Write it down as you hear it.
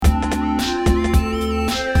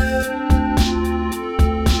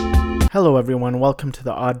Hello everyone, welcome to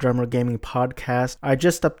the Odd Drummer Gaming Podcast. I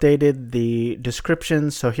just updated the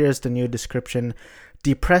description, so here's the new description.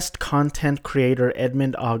 Depressed content creator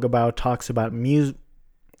Edmund Agabao talks about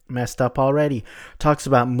talks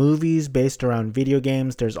about movies based around video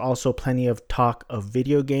games. There's also plenty of talk of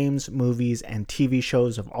video games, movies, and TV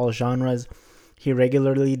shows of all genres. He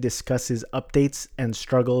regularly discusses updates and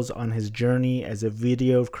struggles on his journey as a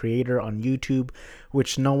video creator on YouTube,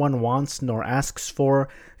 which no one wants nor asks for.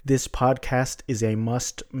 This podcast is a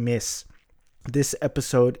must miss. This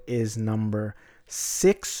episode is number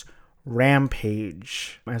 6,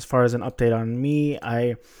 Rampage. As far as an update on me,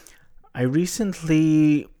 I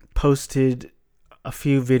recently posted a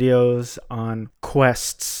few videos on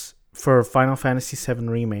quests for Final Fantasy VII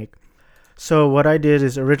Remake. So what I did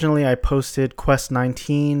is originally I posted Quest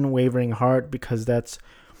 19, Wavering Heart, because that's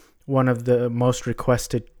one of the most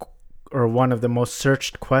requested or one of the most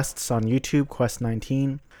searched quests on YouTube, Quest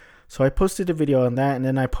 19. So I posted a video on that, and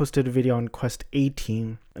then I posted a video on Quest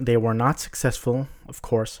 18. They were not successful, of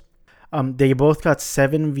course. They both got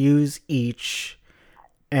 7 views each,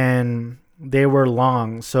 and they were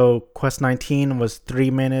long. So Quest 19 was 3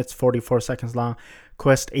 minutes, 44 seconds long.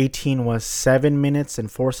 Quest 18 was 7 minutes and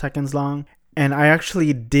 4 seconds long. And I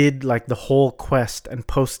actually did like the whole quest and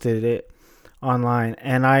posted it online.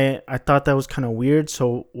 And I thought that was kind of weird.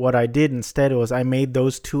 So what I did instead was I made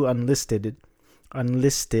those 2 unlisted,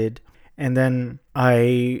 and then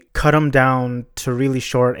I cut them down to really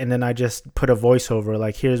short, and then I just put a voiceover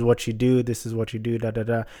like, here's what you do, this is what you do,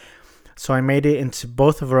 So I made it into,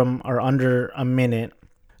 both of them are under a minute.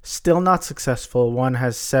 Still not successful. One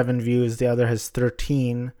has 7 views, the other has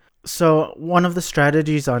 13. So one of the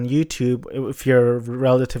strategies on YouTube, if you're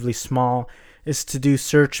relatively small, is to do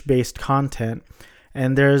search-based content.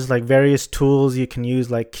 And there's like various tools you can use,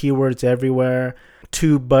 like Keywords Everywhere,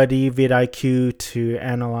 TubeBuddy, vidIQ to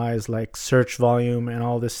analyze like search volume and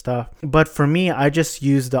all this stuff. But for me, I just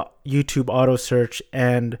used the YouTube auto search,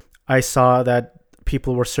 and I saw that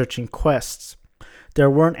people were searching quests. There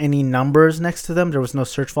weren't any numbers next to them. There was no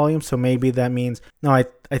search volume. So maybe that means, I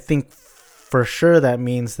think for sure that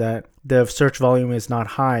means that the search volume is not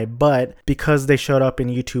high. But because they showed up in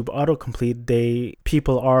YouTube autocomplete,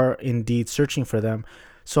 people are indeed searching for them.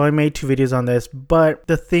 So I made 2 videos on this. But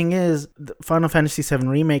the thing is, Final Fantasy VII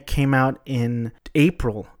Remake came out in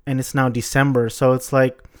April, and it's now December. So it's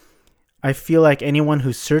like, I feel like anyone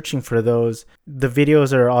who's searching for those, the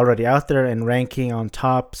videos are already out there and ranking on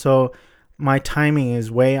top. So my timing is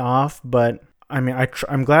way off, but I mean,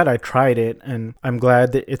 I'm glad I tried it, and I'm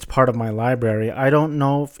glad that it's part of my library. I don't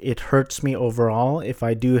know if it hurts me overall if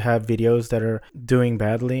I do have videos that are doing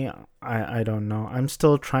badly. I don't know. I'm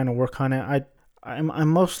still trying to work on it. I'm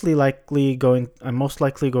most likely going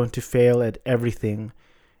to fail at everything,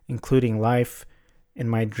 including life and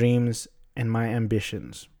my dreams and my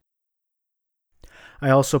ambitions. I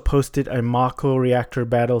also posted a Mako Reactor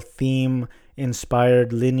Battle theme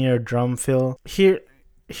inspired linear drum fill. Here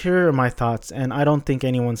are my thoughts, and I don't think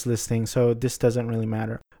anyone's listening, so this doesn't really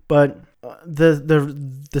matter. But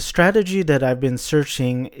the strategy that I've been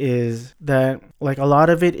searching is that like a lot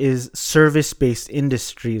of it is service-based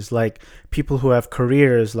industries, like people who have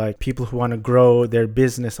careers, like people who want to grow their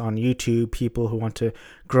business on YouTube, people who want to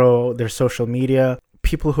grow their social media,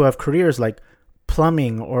 people who have careers like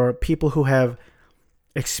plumbing, or people who have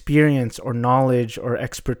experience or knowledge or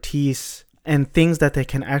expertise and things that they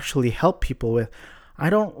can actually help people with. I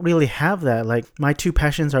don't really have that. Like, my 2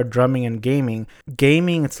 passions are drumming and gaming.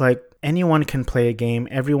 Gaming, it's like anyone can play a game,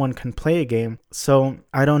 everyone can play a game. So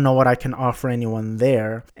I don't know what I can offer anyone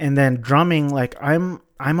there. And then drumming, like I'm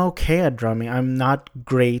okay at drumming. I'm not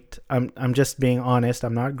great. I'm just being honest.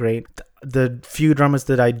 I'm not great. The few drummers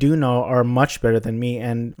that I do know are much better than me,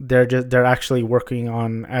 and they're actually working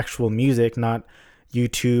on actual music, not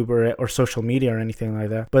YouTube or social media or anything like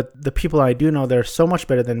that. But the people I do know, they're so much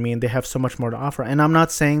better than me, and they have so much more to offer. And I'm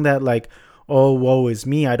not saying that like, oh, woe is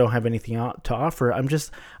me, I don't have anything to offer.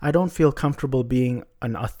 I don't feel comfortable being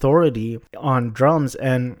an authority on drums.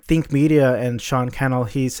 And Think Media and Sean Cannell,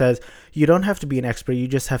 he says, you don't have to be an expert, you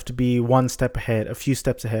just have to be one step ahead, a few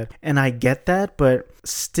steps ahead. And I get that, but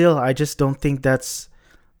still, I just don't think that's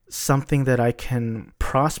something that I can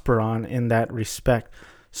prosper on in that respect.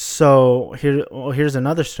 So here's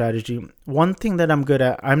another strategy. One thing that I'm good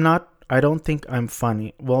at, I don't think I'm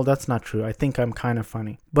funny. Well, that's not true. I think I'm kind of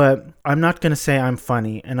funny. But I'm not going to say I'm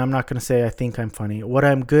funny, and I'm not going to say I think I'm funny. What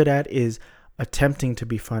I'm good at is attempting to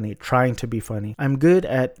be funny, trying to be funny. I'm good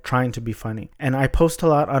at trying to be funny. And I post a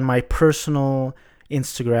lot on my personal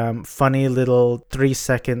Instagram, funny little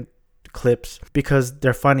 3-second clips because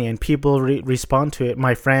they're funny and people respond to it.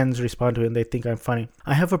 My friends respond to it and they think I'm funny.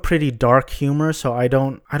 I have a pretty dark humor, so I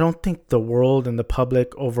don't think the world and the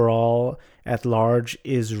public overall at large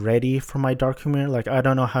is ready for my dark humor. Like, I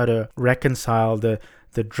don't know how to reconcile the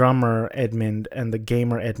drummer Edmund and the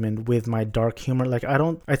gamer Edmund with my dark humor. Like,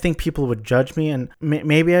 I think people would judge me, and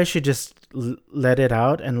maybe I should just let it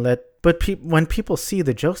out and but when people see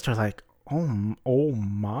the jokes, they're like, oh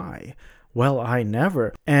my, well, I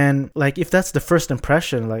never. And like, if that's the first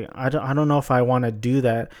impression, like, I don't know if I want to do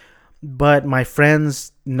that. But my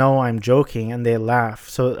friends know I'm joking and they laugh.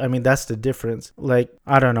 So, I mean, that's the difference. Like,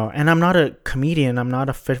 I don't know. And I'm not a comedian. I'm not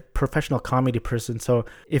a professional comedy person. So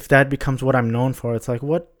if that becomes what I'm known for, it's like,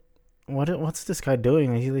 what's this guy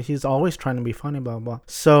doing? He's always trying to be funny, blah, blah.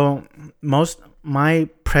 So my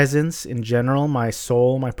presence in general, my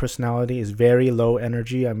soul, my personality is very low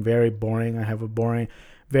energy. I'm very boring. I have a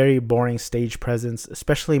very boring stage presence,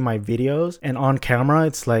 especially my videos. And on camera,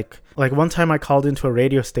 it's like one time I called into a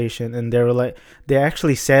radio station and they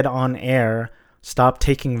actually said on air, stop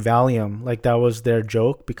taking Valium. Like, that was their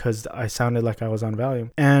joke because I sounded like I was on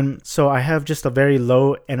Valium. And so I have just a very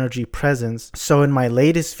low energy presence. So in my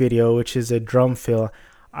latest video, which is a drum fill,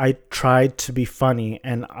 I tried to be funny,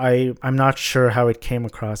 and I'm not sure how it came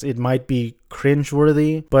across. It might be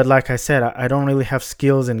cringeworthy, but like I said, I don't really have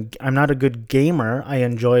skills, and I'm not a good gamer. I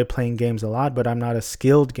enjoy playing games a lot, but I'm not a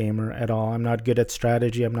skilled gamer at all. I'm not good at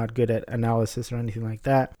strategy. I'm not good at analysis or anything like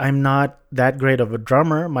that. I'm not that great of a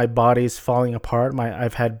drummer. My body's falling apart.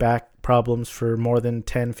 I've had back problems for more than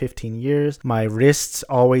 10-15 years. My wrists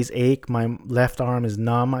always ache. My left arm is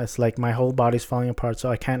numb. It's like my whole body's falling apart, so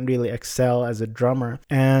I can't really excel as a drummer.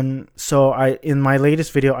 And so in my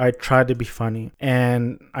latest video, I tried to be funny,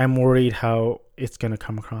 and I'm worried how it's gonna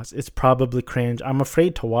come across. It's probably cringe. I'm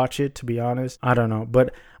afraid to watch it, to be honest. I don't know,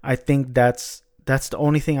 but I think that's the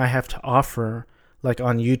only thing I have to offer, like,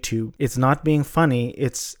 on YouTube. It's not being funny,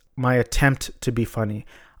 it's my attempt to be funny.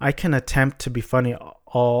 I can attempt to be funny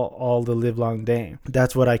all the live long day.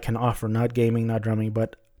 That's what I can offer. Not gaming, not drumming,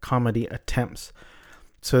 but comedy attempts.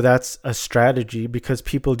 So that's a strategy, because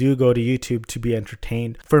people do go to YouTube to be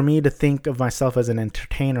entertained. For me to think of myself as an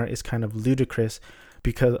entertainer is kind of ludicrous,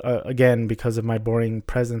 because because of my boring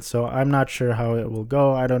presence. So I'm not sure how it will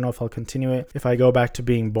go. I don't know if I'll continue it. If I go back to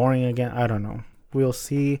being boring again, I don't know. We'll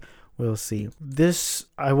see.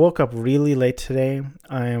 I woke up really late today.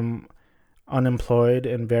 I am unemployed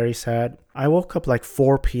and very sad. I woke up like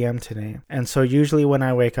 4 p.m. today. And so usually when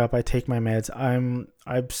I wake up, I take my meds.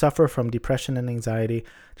 I suffer from depression and anxiety.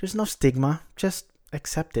 There's no stigma. Just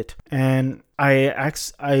accept it. And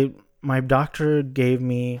my doctor gave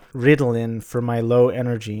me Ritalin for my low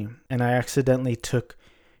energy, and I accidentally took,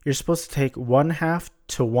 you're supposed to take 1/2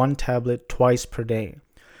 to 1 tablet twice per day.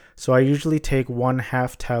 So I usually take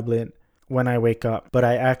 1/2 tablet when I wake up, but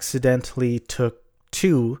I accidentally took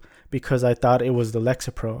 2 because I thought it was the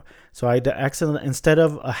Lexapro. So instead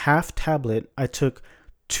of a 1/2 tablet, I took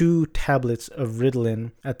 2 tablets of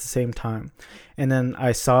Ritalin at the same time. And then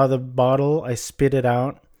I saw the bottle, I spit it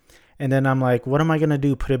out, and then I'm like, what am I going to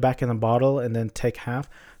do? Put it back in the bottle and then take half?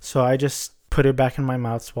 So I just put it back in my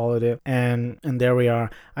mouth, swallowed it, and there we are.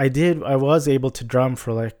 I was able to drum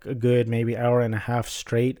for like a good maybe hour and a half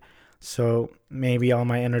straight. So maybe all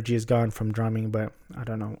my energy is gone from drumming, but I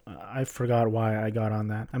don't know. I forgot why I got on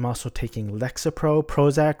that. I'm also taking Lexapro.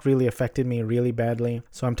 Prozac really affected me really badly.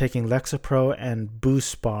 So I'm taking Lexapro and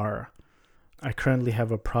Buspar. I currently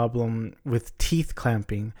have a problem with teeth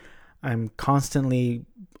clamping. I'm constantly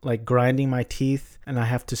like grinding my teeth, and I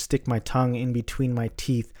have to stick my tongue in between my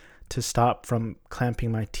teeth to stop from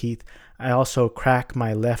clamping my teeth. I also crack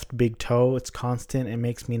my left big toe. It's constant. It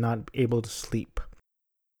makes me not able to sleep.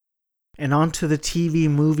 And on to the TV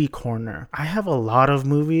movie corner. I have a lot of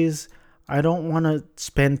movies. I don't want to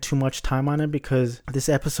spend too much time on it because this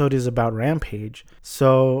episode is about Rampage.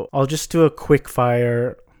 So I'll just do a quick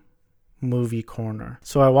fire movie corner.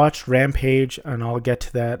 So I watched Rampage, and I'll get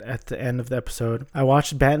to that at the end of the episode. I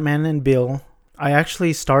watched Batman and Bill. I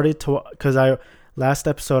actually started to, because last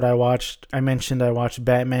episode I mentioned I watched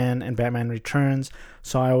Batman and Batman Returns.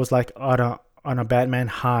 So I was like on a Batman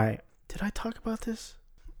high. Did I talk about this?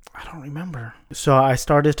 I don't remember. So I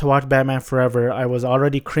started to watch Batman Forever. I was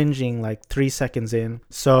already cringing like 3 seconds in.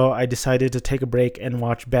 So I decided to take a break and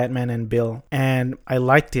watch Batman and Bill. And I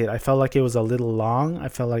liked it. I felt like it was a little long. I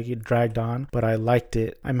felt like it dragged on, but I liked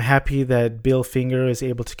it. I'm happy that Bill Finger is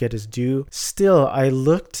able to get his due. Still, I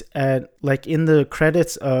looked at like in the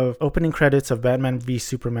opening credits of Batman v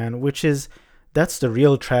Superman, that's the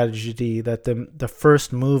real tragedy, that the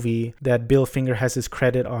first movie that Bill Finger has his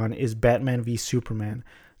credit on is Batman v Superman.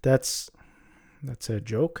 That's That's a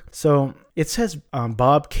joke. So it says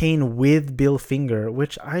Bob Kane with Bill Finger,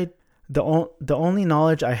 which the only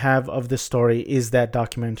knowledge I have of this story is that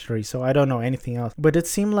documentary, so I don't know anything else. But it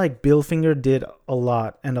seemed like Bill Finger did a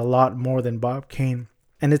lot, and a lot more than Bob Kane.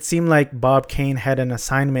 And it seemed like Bob Kane had an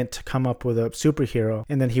assignment to come up with a superhero,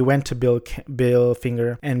 and then he went to Bill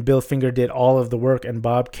Finger, and Bill Finger did all of the work, and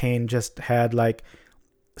Bob Kane just had like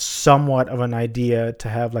somewhat of an idea to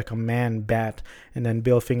have like a man bat, and then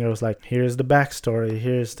Bill Finger was like, here's the backstory,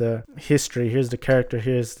 here's the history, here's the character,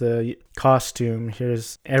 here's the costume,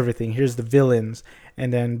 here's everything, here's the villains.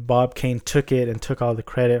 And then Bob Kane took it and took all the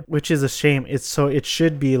credit, which is a shame. It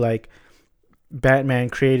should be like Batman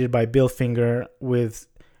created by Bill Finger with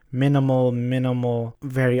minimal,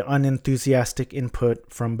 very unenthusiastic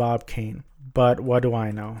input from Bob Kane. But what do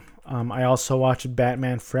I know? I also watched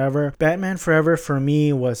Batman Forever. Batman Forever for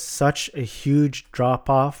me was such a huge drop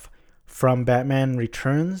off from Batman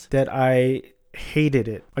Returns that I hated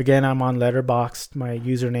it. Again, I'm on Letterboxd. My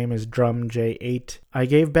username is DrumJ8. I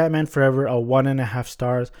gave Batman Forever a 1.5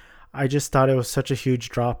 stars. I just thought it was such a huge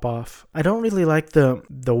drop off. I don't really like the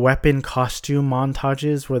weapon costume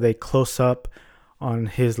montages where they close up on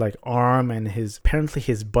his like arm and apparently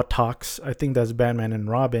his buttocks. I think that's Batman and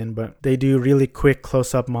Robin, but they do really quick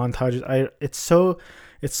close-up montages. It's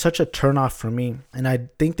such a turnoff for me, and I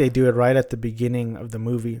think they do it right at the beginning of the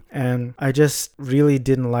movie, and I just really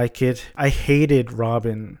didn't like it. I hated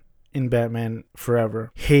Robin in Batman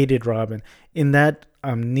Forever. Hated Robin. In that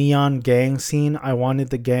neon gang scene, I wanted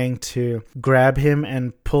the gang to grab him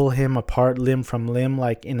and pull him apart limb from limb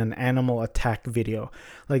like in an animal attack video.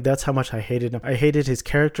 Like, that's how much I hated him. I hated his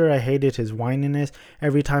character. I hated his whininess.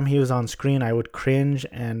 Every time he was on screen, I would cringe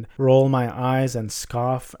and roll my eyes and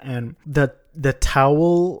scoff. And the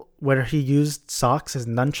towel where he used socks as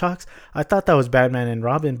nunchucks, I thought that was Batman and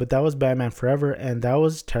Robin, but that was Batman Forever, and that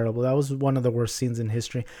was terrible. That was one of the worst scenes in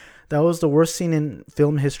history. That was the worst scene in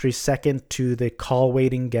film history, second to the call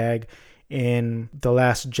waiting gag in The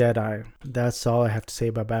Last Jedi. That's all I have to say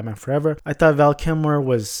about Batman Forever. I thought Val Kilmer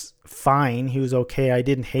was fine. He was okay. I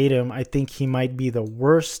didn't hate him. I think he might be the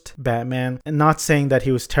worst Batman. And not saying that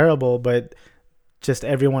he was terrible, but just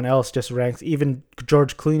everyone else just ranks. Even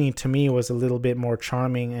George Clooney, to me, was a little bit more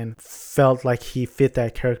charming and felt like he fit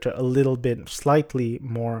that character a little bit, slightly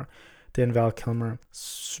more than Val Kilmer.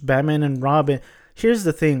 Batman and Robin. Here's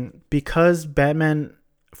the thing. Because Batman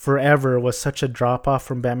Forever was such a drop-off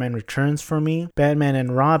from Batman Returns for me, Batman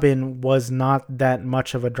and Robin was not that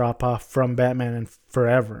much of a drop-off from Batman and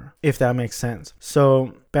Forever, if that makes sense.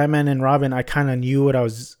 So Batman and Robin, I kind of knew what I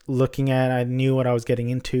was looking at. I knew what I was getting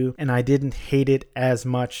into, and I didn't hate it as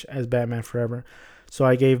much as Batman Forever. So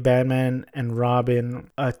I gave Batman and Robin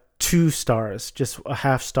a 2 stars, just a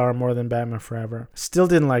half star more than Batman Forever. Still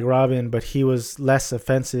didn't like Robin, but he was less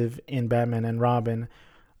offensive in Batman and Robin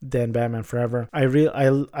than Batman Forever. I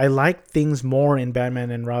like things more in Batman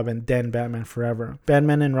and Robin than Batman Forever.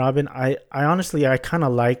 Batman and Robin, I honestly kind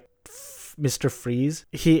of liked Mr. Freeze.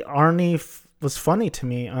 Arnie was funny to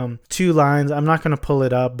me. 2 lines, I'm not going to pull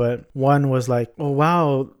it up, but one was like, oh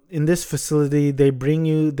wow, in this facility they bring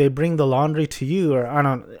the laundry to you, or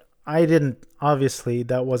I didn't, obviously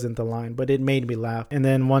that wasn't the line, but it made me laugh. And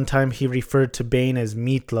then one time he referred to Bane as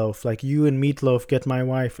Meatloaf, like, you and Meatloaf get my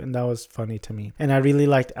wife, and that was funny to me. And I really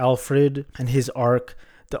liked Alfred and his arc.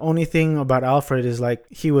 The only thing about Alfred is like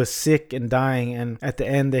he was sick and dying, and at the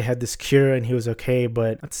end they had this cure and he was okay,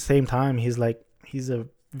 but at the same time he's a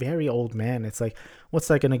very old man. It's like, what's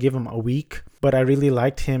that gonna give him, a week? But I really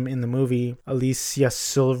liked him in the movie. Alicia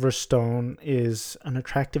Silverstone is an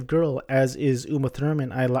attractive girl, as is Uma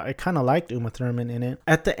Thurman. I kind of liked Uma Thurman in it.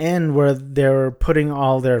 At the end, where they're putting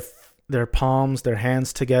all their palms, their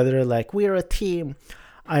hands together, like, we're a team,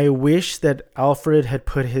 I wish that Alfred had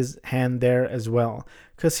put his hand there as well,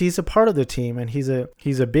 because he's a part of the team, and he's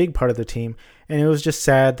a big part of the team. And it was just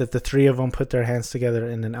sad that the 3 of them put their hands together,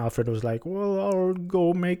 and then Alfred was like, well, I'll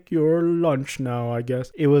go make your lunch now, I guess.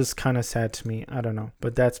 It was kind of sad to me. I don't know.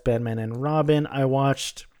 But that's Batman and Robin. I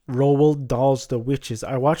watched Roald Dahl's The Witches.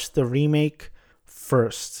 I watched the remake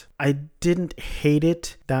first. I didn't hate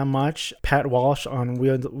it that much. Pat Walsh on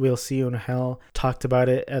We'll See You in Hell talked about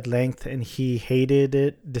it at length, and he hated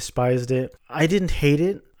it, despised it. I didn't hate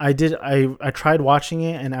it. I tried watching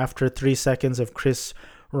it, and after 3 seconds of Chris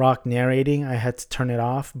Rock narrating, I had to turn it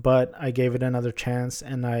off, but I gave it another chance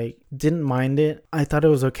and I didn't mind it. I thought it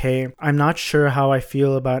was okay. I'm not sure how I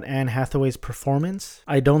feel about Anne Hathaway's performance.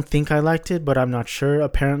 I don't think I liked it, but I'm not sure.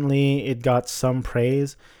 Apparently it got some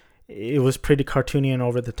praise. It was pretty cartoony and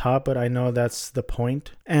over the top, but I know that's the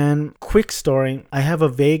point. And quick story, I have a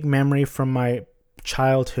vague memory from my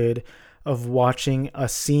childhood of watching a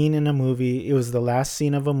scene in a movie. It was the last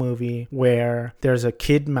scene of a movie where there's a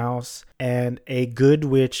kid mouse and a good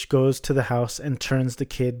witch goes to the house and turns the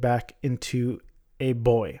kid back into a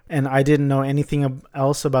boy. And I didn't know anything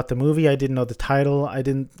else about the movie. I didn't know the title. I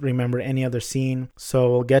didn't remember any other scene.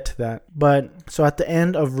 So we'll get to that. But so at the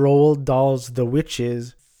end of Roald Dahl's The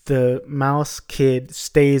Witches, the mouse kid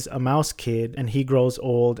stays a mouse kid and he grows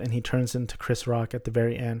old and he turns into Chris Rock at the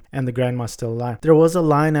very end, and the grandma's still alive. There was a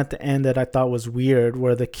line at the end that I thought was weird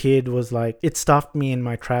where the kid was like, it stopped me in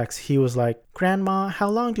my tracks. He was like, "Grandma, how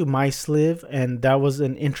long do mice live?" And that was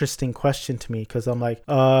an interesting question to me because I'm like,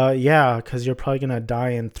 yeah, because you're probably gonna die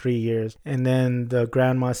in 3 years. And then the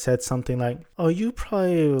grandma said something like, "Oh, you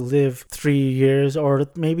probably live 3 years or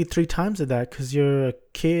maybe 3 times of that because you're a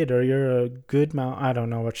kid or you're a good mouse." I don't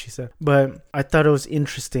know what she said, but I thought it was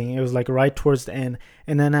interesting. It was like right towards the end,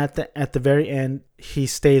 and then at the very end he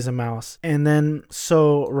stays a mouse. And then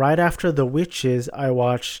so right after The Witches,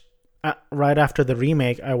 right after the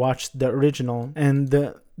remake, I watched the original, and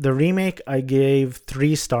the remake I gave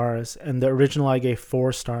 3 stars and the original I gave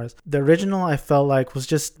 4 stars. The original I felt like was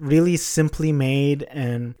just really simply made,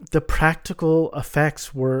 and the practical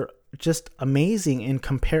effects were just amazing in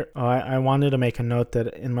compare. I wanted to make a note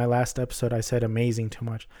that in my last episode I said amazing too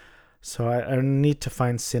much. So I need to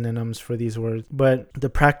find synonyms for these words. But the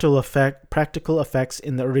practical effects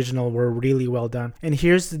in the original were really well done. And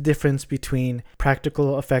here's the difference between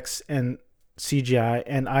practical effects and CGI,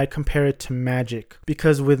 and I compare it to magic.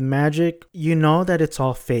 Because with magic, you know that it's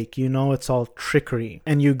all fake. You know it's all trickery.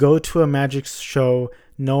 And you go to a magic show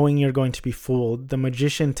knowing you're going to be fooled. The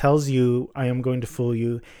magician tells you, "I am going to fool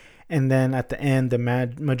you." And then at the end, the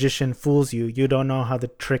magician fools you. You don't know how the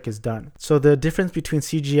trick is done. So the difference between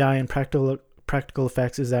CGI and practical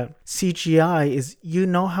effects is that CGI is, you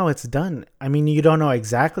know how it's done. I mean, you don't know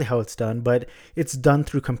exactly how it's done, but it's done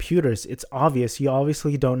through computers. It's obvious. You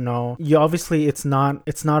obviously don't know. It's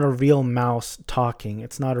not a real mouse talking.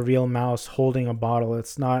 It's not a real mouse holding a bottle.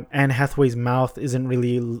 It's not. Anne Hathaway's mouth doesn't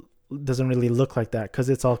really look like that because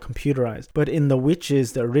it's all computerized. But in The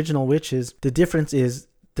Witches, the original Witches, the difference is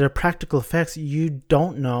their practical effects. You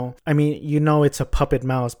don't know. I mean, you know it's a puppet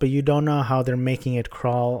mouse, but you don't know how they're making it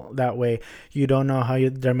crawl that way. You don't know how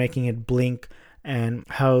they're making it blink and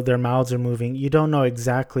how their mouths are moving. You don't know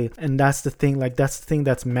exactly. And that's the thing. Like, that's the thing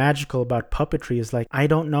that's magical about puppetry, is like, I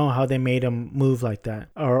don't know how they made them move like that.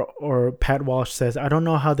 Or Pat Walsh says, I don't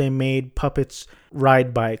know how they made puppets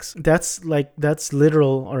ride bikes. That's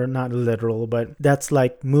literal, or not literal, but that's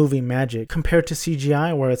like movie magic compared to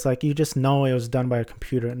CGI, where it's like you just know it was done by a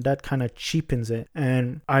computer, and that kind of cheapens it.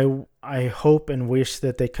 And I hope and wish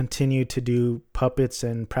that they continue to do puppets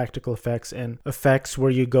and practical effects and effects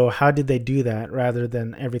where you go, how did they do that, rather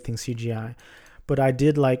than everything CGI. But I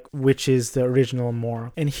did like Witches, the original,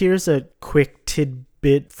 more. And here's a quick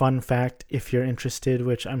tidbit fun fact if you're interested,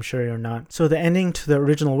 which I'm sure you're not. So the ending to the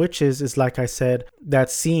original Witches is, like I said, that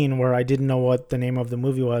scene where I didn't know what the name of the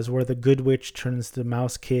movie was, where the good witch turns the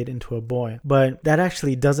mouse kid into a boy. But that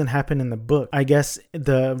actually doesn't happen in the book. I guess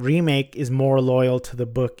the remake is more loyal to the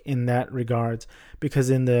book in that regards, because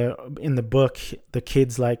in the book, the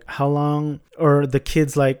kid's like, how long? Or the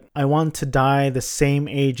kid's like, I want to die the same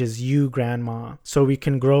age as you, Grandma, so we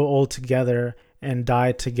can grow old together and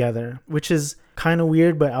die together, which is kind of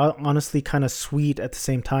weird, but honestly kind of sweet at the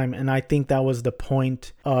same time. And I think that was the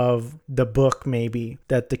point of the book, maybe,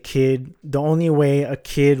 that the only way a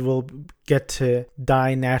kid will get to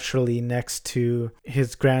die naturally next to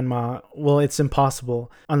his grandma, well, it's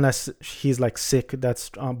impossible unless he's like sick.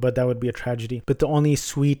 But that would be a tragedy. But the only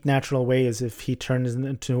sweet natural way is if he turns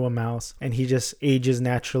into a mouse and he just ages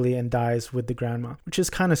naturally and dies with the grandma, which is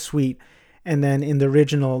kind of sweet. And then in the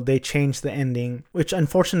original, they changed the ending, which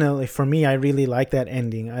unfortunately for me, I really like that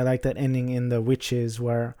ending. I like that ending in The Witches,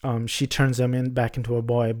 where she turns him back into a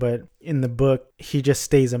boy. But in the book, he just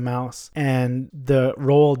stays a mouse. And the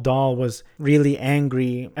Roald Dahl was really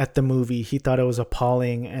angry at the movie. He thought it was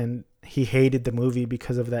appalling, and he hated the movie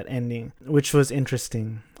because of that ending, which was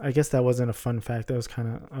interesting. I guess that wasn't a fun fact. That was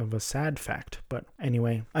kind of a sad fact. But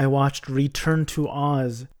anyway, I watched Return to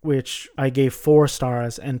Oz, which I gave 4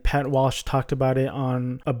 stars. And Pat Walsh talked about it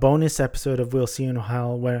on a bonus episode of We'll See You in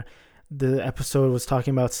Hell, where the episode was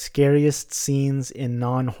talking about scariest scenes in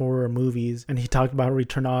non-horror movies, and he talked about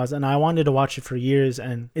Return to Oz, and I wanted to watch it for years,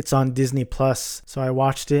 and it's on Disney Plus, so I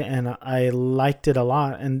watched it and I liked it a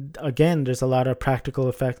lot. And again, there's a lot of practical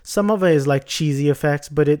effects. Some of it is like cheesy effects,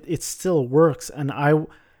 but it still works. And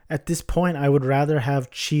at this point, I would rather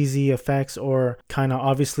have cheesy effects or kind of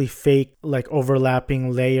obviously fake, like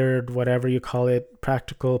overlapping, layered, whatever you call it,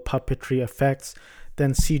 practical puppetry effects,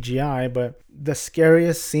 than CGI. But the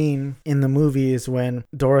scariest scene in the movie is when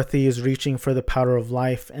Dorothy is reaching for the powder of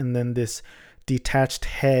life, and then this detached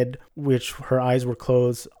head, which her eyes were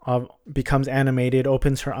closed, becomes animated,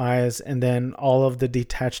 opens her eyes, and then all of the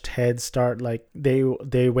detached heads start, like,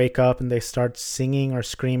 they wake up and they start singing or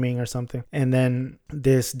screaming or something. And then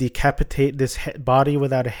this body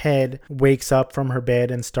without a head wakes up from her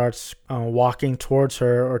bed and starts walking towards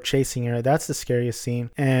her or chasing her. That's the scariest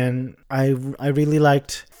scene. And I really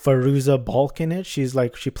liked Fairuza Balk in it. She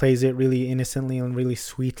plays it really innocently and really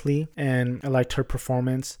sweetly, and I liked her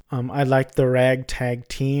performance. I liked the ragtag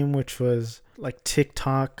team, which was like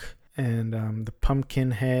TikTok and the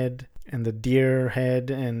pumpkin head and the deer head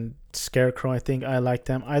and Scarecrow. I think I like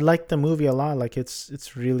them. I liked the movie a lot. Like,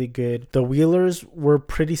 it's really good. The Wheelers were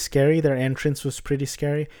pretty scary. Their entrance was pretty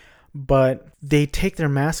scary, but they take their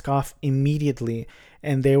mask off immediately,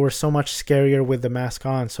 and they were so much scarier with the mask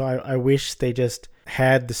on. So I wish they just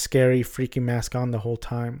had the scary freaky mask on the whole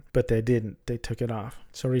time, but they didn't. They took it off.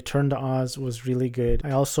 So Return to Oz was really good.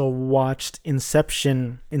 I also watched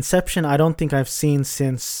Inception. I don't think I've seen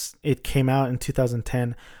since it came out in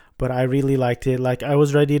 2010, but I really liked it. Like, I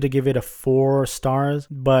was ready to give it a 4 stars,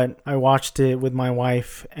 but I watched it with my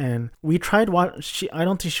wife, and we tried I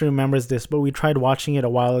don't think she remembers this, but we tried watching it a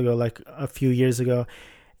while ago, like a few years ago,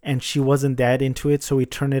 and she wasn't that into it, so we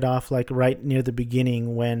turned it off like right near the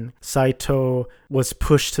beginning when Saito was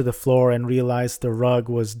pushed to the floor and realized the rug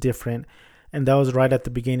was different. And that was right at the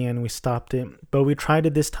beginning, and we stopped it. But we tried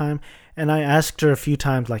it this time, and I asked her a few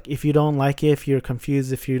times, like, if you don't like it, if you're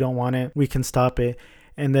confused, if you don't want it, we can stop it.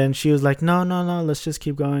 And then she was like, no, let's just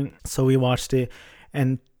keep going. So we watched it,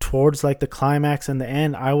 and towards like the climax and the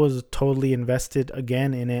end, I was totally invested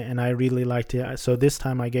again in it, and I really liked it. So this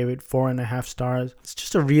time I gave it 4.5 stars. It's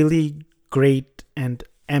just a really great and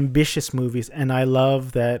ambitious movies, and I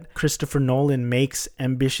love that Christopher Nolan makes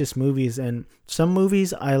ambitious movies. And some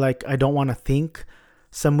movies I don't want to think.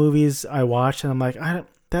 Some movies I watch and I'm like,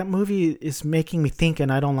 that movie is making me think, and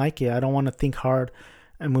I don't like it. I don't want to think hard.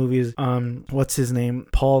 And movies, what's his name?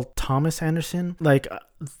 Paul Thomas Anderson. Like,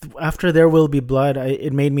 after There Will Be Blood,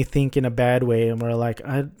 it made me think in a bad way, and we're like,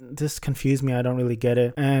 this confused me. I don't really get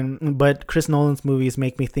it. But Chris Nolan's movies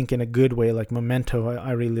make me think in a good way, like Memento.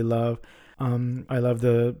 I really love. I love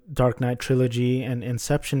the Dark Knight trilogy, and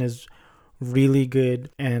Inception is really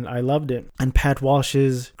good, and I loved it. And Pat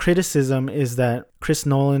Walsh's criticism is that Chris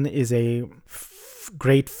Nolan is a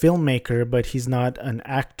great filmmaker, but he's not an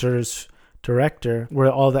actor's director,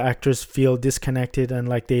 where all the actors feel disconnected and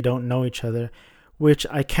like they don't know each other, which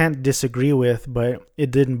I can't disagree with, but it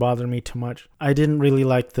didn't bother me too much. I didn't really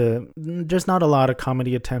like there's not a lot of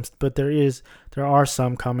comedy attempts, but there are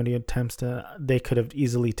some comedy attempts that they could have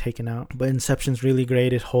easily taken out. But Inception's really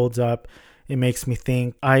great. It holds up. It makes me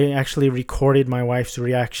think. I actually recorded my wife's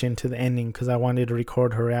reaction to the ending because I wanted to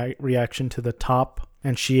record her reaction to the top,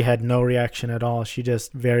 and she had no reaction at all. She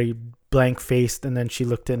just very blank faced, and then she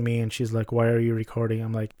looked at me and she's like, why are you recording?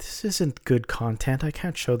 I'm like, this isn't good content. I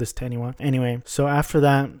can't show this to anyone. Anyway, so after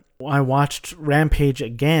that, I watched Rampage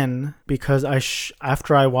again because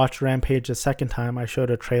after I watched Rampage a second time, I showed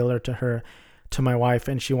a trailer to my wife,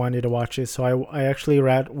 and she wanted to watch it. So I actually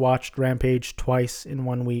watched Rampage twice in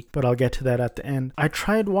 1 week, but I'll get to that at the end. I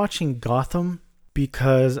tried watching Gotham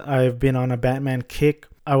because I've been on a Batman kick.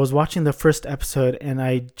 I was watching the first episode and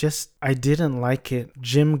I didn't like it.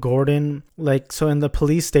 Jim Gordon, so in the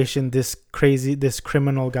police station, this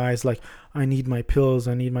criminal guy's like, I need my pills.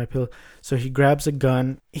 So he grabs a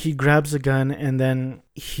gun and then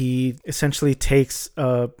he essentially takes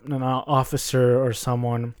an officer or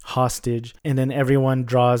someone hostage, and then everyone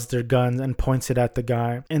draws their guns and points it at the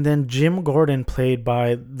guy. And then Jim Gordon, played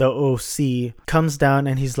by the OC, comes down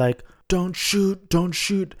and he's like, don't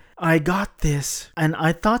shoot. I got this. And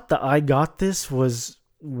I thought the I got this was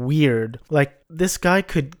weird. Like, this guy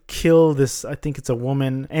could kill this, I think it's a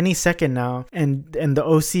woman, any second now. And the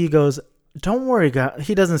OC goes, don't worry, guys.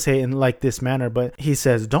 He doesn't say it in like this manner, but he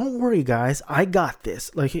says, don't worry, guys. I got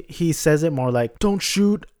this. Like, he says it more like, don't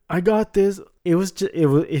shoot. I got this.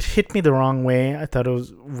 It hit me the wrong way. I thought it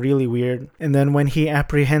was really weird. And then when he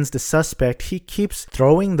apprehends the suspect, he keeps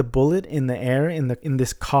throwing the bullet in the air in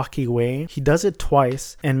this cocky way. He does it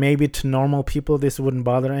twice, and maybe to normal people this wouldn't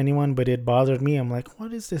bother anyone, but it bothered me. I'm like,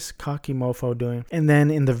 what is this cocky mofo doing? And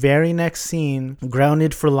then in the very next scene,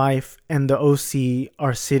 Grounded for Life and the OC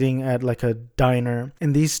are sitting at like a diner,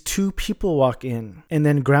 and these two people walk in, and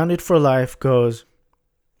then Grounded for Life goes,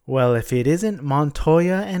 well, if it isn't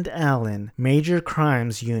Montoya and Allen, Major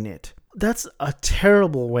Crimes Unit. That's a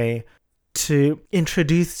terrible way to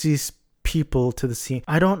introduce these people to the scene.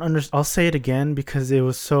 I don't understand. I'll say it again because it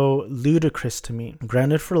was so ludicrous to me.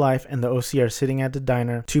 Grounded for Life and the OC are sitting at the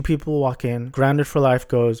diner. Two people walk in. Grounded for Life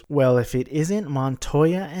goes, well, if it isn't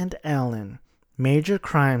Montoya and Allen, Major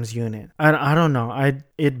Crimes Unit. I don't know.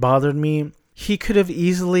 It bothered me. He could have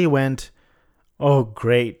easily went, oh,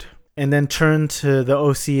 great. And then turn to the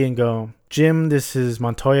OC and go, Jim, this is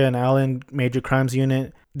Montoya and Allen, Major Crimes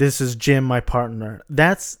Unit. This is Jim, my partner.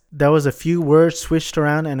 That was a few words switched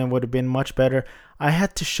around and it would have been much better. I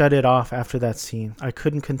had to shut it off after that scene. I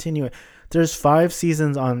couldn't continue it. There's 5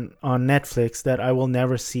 seasons on Netflix that I will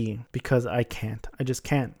never see because I can't. I just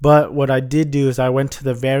can't. But what I did do is I went to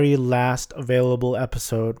the very last available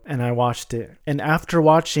episode and I watched it. And after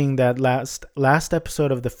watching that last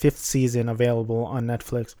episode of the 5th season available on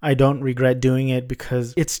Netflix, I don't regret doing it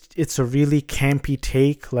because it's a really campy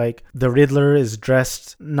take. Like the Riddler is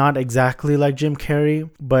dressed not exactly like Jim Carrey,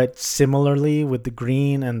 but similarly with the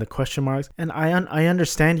green and the question marks. And I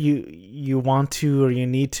understand you want to or you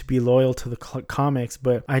need to be loyal to the comics,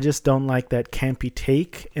 but I just don't like that campy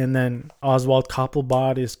take. And then Oswald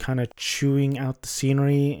Cobblepot is kind of chewing out the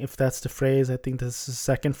scenery, if that's the phrase. I think this is the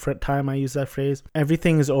second time I use that phrase.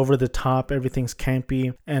 Everything is over the top, everything's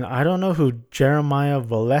campy, and I don't know who Jeremiah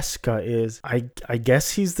Valeska is. I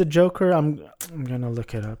guess he's the Joker. I'm gonna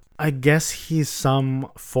look it up. I guess he's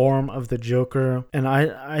some form of the Joker, and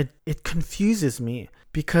it confuses me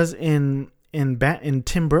because in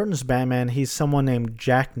Tim Burton's Batman, he's someone named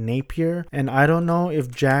Jack Napier, and I don't know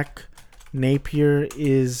if Jack Napier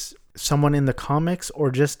is someone in the comics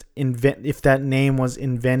or just if that name was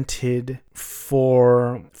invented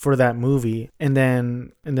for that movie. And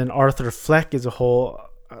then Arthur Fleck is a whole.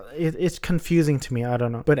 It's confusing to me. I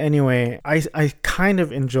don't know. But anyway, I kind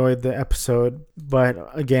of enjoyed the episode, but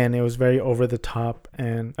again, it was very over the top,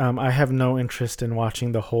 and I have no interest in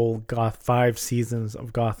watching the whole 5 seasons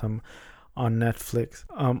of Gotham on Netflix.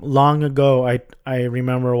 Long ago, I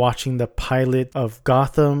remember watching the pilot of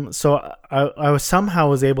Gotham. So I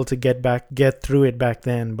was able to get through it back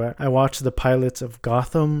then, but I watched the pilots of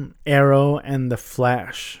Gotham, Arrow, and The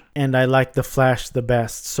Flash. And I liked The Flash the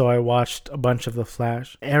best, so I watched a bunch of The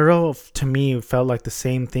Flash. Arrow, to me, felt like the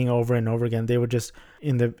same thing over and over again. They were just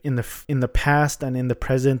in the past and in the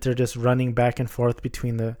present, they're just running back and forth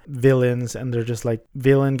between the villains, and they're just like,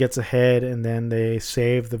 villain gets ahead and then they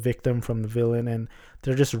save the victim from the villain, and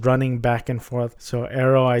they're just running back and forth. So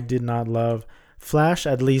Arrow I did not love. Flash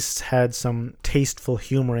at least had some tasteful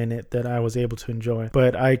humor in it that I was able to enjoy,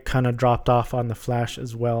 but I kind of dropped off on the Flash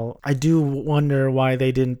as well. I do wonder why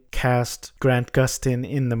they didn't cast Grant Gustin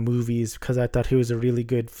in the movies, because I thought he was a really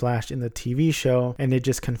good Flash in the TV show, and it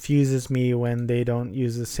just confuses me when they don't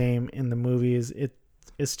use the same in the movies.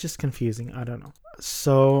 It's just confusing. I don't know.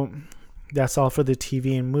 So that's all for the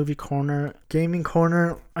TV and movie corner. Gaming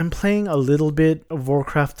corner, I'm playing a little bit of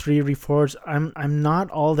Warcraft 3 Reforged. I'm not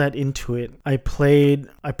all that into it. I played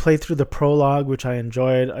through the prologue, which I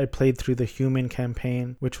enjoyed. I played through the human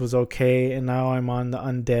campaign, which was okay, and now I'm on the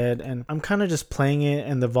undead, and I'm kind of just playing it,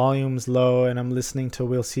 and the volume's low, and I'm listening to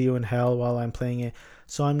We'll See You in Hell while I'm playing it.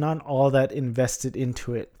 So I'm not all that invested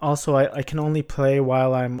into it. Also, I can only play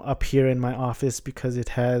while I'm up here in my office because it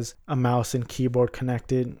has a mouse and keyboard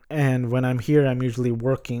connected. And when I'm here, I'm usually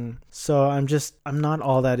working. So I'm not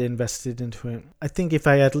all that invested into it. I think if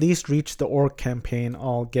I at least reach the Orc campaign,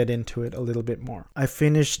 I'll get into it a little bit more. I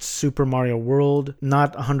finished Super Mario World,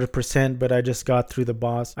 not 100%, but I just got through the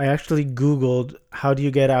boss. I actually Googled, how do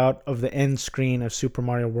you get out of the end screen of Super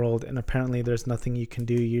Mario World? And apparently there's nothing you can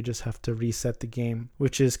do. You just have to reset the game,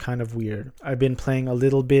 which is kind of weird. I've been playing a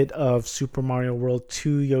little bit of Super Mario World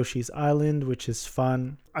 2 Yoshi's Island, which is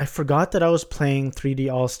fun. I forgot that I was playing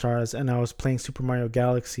 3D All-Stars and I was playing Super Mario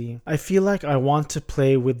Galaxy. I feel like I want to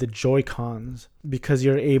play with the Joy-Cons because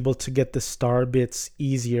you're able to get the star bits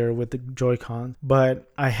easier with the Joy-Cons. But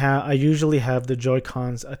I usually have the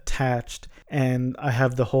Joy-Cons attached, and I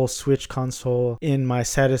have the whole Switch console in my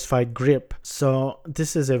satisfied grip. So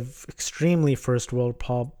this is an extremely first world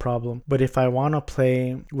problem. But if I want to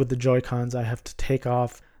play with the Joy-Cons, I have to take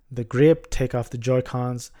off the grip, take off the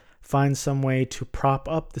Joy-Cons, find some way to prop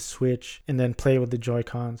up the Switch and then play with the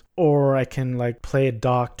Joy-Cons. Or I can play it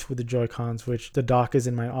docked with the Joy-Cons, which the dock is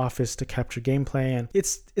in my office to capture gameplay, and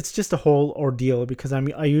it's just a whole ordeal because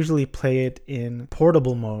I usually play it in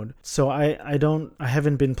portable mode. So I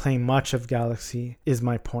haven't been playing much of Galaxy is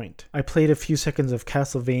my point. I played a few seconds of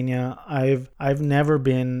Castlevania. I've never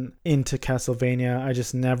been into Castlevania. I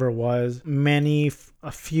just never was.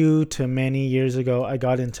 A few to many years ago, I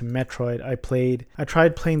got into Metroid. I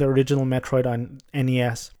tried playing the original Metroid on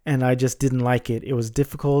NES, and I just didn't like it. It was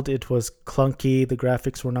difficult. It was clunky. The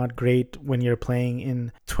graphics were not great when you're playing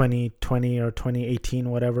in 2020 or 2018,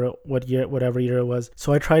 whatever year it was.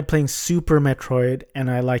 So I tried playing Super Metroid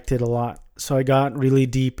and I liked it a lot. So I got really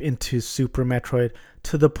deep into Super Metroid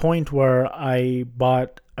to the point where I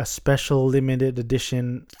bought a special limited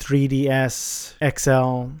edition 3DS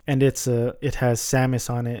XL, and it has Samus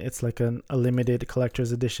on it. It's like a limited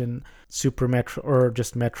collector's edition Super Metro, or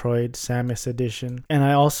just Metroid Samus edition. And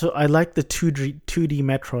I like the 2D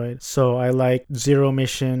Metroid. So I like Zero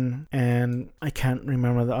Mission, and I can't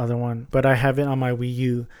remember the other one, but I have it on my Wii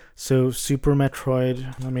U. So Super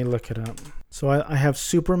Metroid, let me look it up. So I have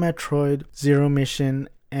Super Metroid, Zero Mission,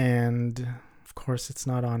 and of course it's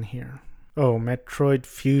not on here. Oh, Metroid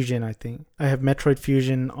Fusion, I think. I have Metroid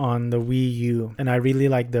Fusion on the Wii U, and I really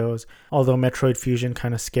like those. Although Metroid Fusion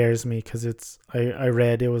kind of scares me because I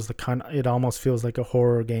read it almost feels like a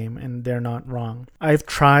horror game, and they're not wrong. I've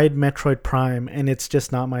tried Metroid Prime, and it's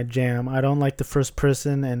just not my jam. I don't like the first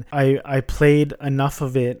person, and I played enough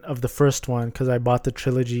of the first one because I bought the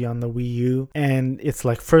trilogy on the Wii U, and it's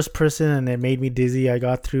like first person, and it made me dizzy. I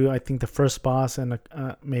got through, I think, the first boss and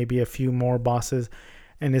maybe a few more bosses,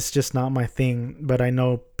 and it's just not my thing. But I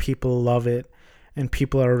know people love it, and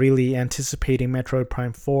people are really anticipating Metroid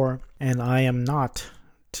Prime 4, and I am not,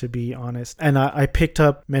 to be honest. And I picked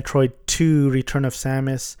up Metroid 2 Return of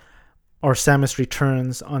Samus, or Samus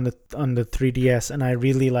Returns, on the 3DS, and I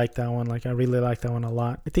really like that one. I really like that one a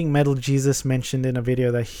lot. I think Metal Jesus mentioned in a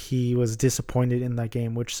video that he was disappointed in that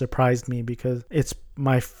game, which surprised me because it's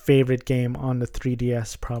my favorite game on the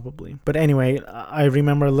 3DS probably. But anyway, I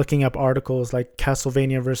remember looking up articles like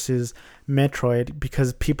Castlevania versus Metroid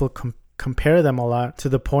because people compare them a lot, to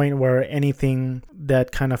the point where anything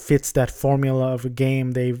that kind of fits that formula of a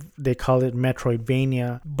game, they call it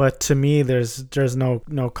Metroidvania. But to me, there's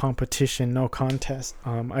no competition, no contest.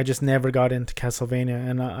 I just never got into Castlevania,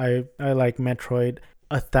 and I like Metroid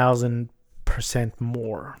 1,000%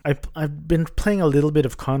 more. I've been playing a little bit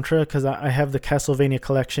of Contra because I have the Castlevania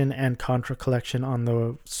collection and Contra collection on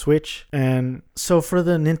the Switch. And so for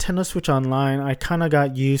the Nintendo Switch Online, I kind of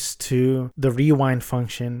got used to the rewind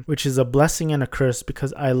function, which is a blessing and a curse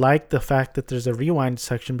because I like the fact that there's a rewind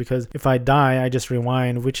section, because if I die, I just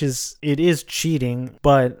rewind, it is cheating,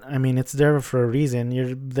 but I mean, it's there for a reason.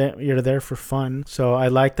 You're there for fun. So I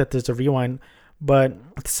like that there's a rewind. But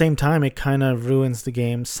at the same time, it kind of ruins the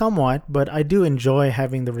game somewhat, but I do enjoy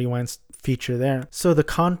having the rewind feature there. So the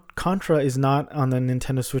Contra is not on the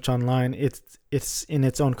Nintendo Switch Online. It's in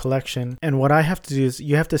its own collection. And what I have to do is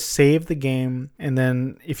you have to save the game, and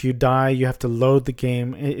then if you die, you have to load the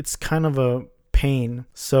game. It's kind of a pain.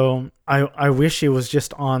 So I wish it was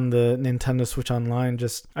just on the Nintendo Switch Online.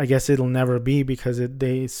 Just, I guess it'll never be because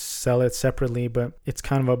they sell it separately, but it's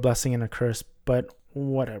kind of a blessing and a curse. But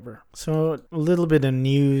whatever. So a little bit of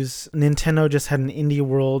news. Nintendo just had an Indie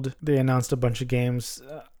World. They announced a bunch of games,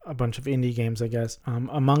 a bunch of indie games, I guess.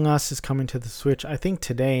 Among Us is coming to the Switch, I think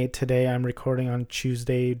today. I'm recording on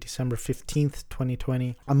Tuesday, December 15th,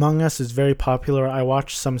 2020. Among Us is very popular. I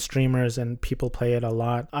watch some streamers and people play it a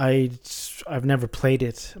lot. I've never played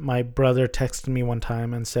it. My brother texted me one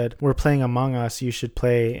time and said, "We're playing Among Us, you should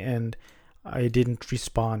play," and I didn't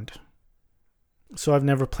respond. So I've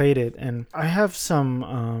never played it, and I have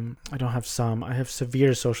I have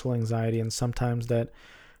severe social anxiety, and sometimes that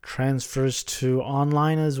transfers to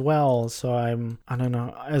online as well. So I don't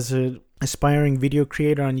know, as an aspiring video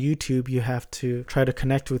creator on YouTube, you have to try to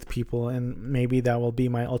connect with people, and maybe that will be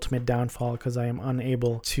my ultimate downfall because I am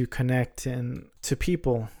unable to connect to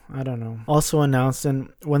people. I don't know. Also announced, and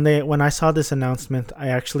when I saw this announcement, I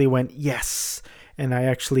actually went yes. And I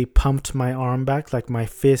actually pumped my arm back, like my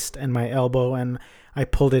fist and my elbow, and I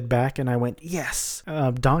pulled it back and I went, yes!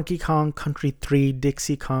 Donkey Kong Country 3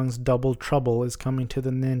 Dixie Kong's Double Trouble is coming to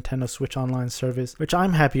the Nintendo Switch Online service, which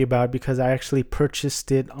I'm happy about because I actually purchased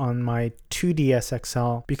it on my 2DS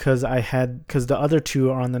XL because the other two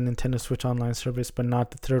are on the Nintendo Switch Online service, but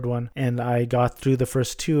not the third one. And I got through the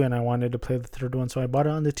first two and I wanted to play the third one, so I bought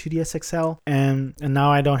it on the 2DS XL. And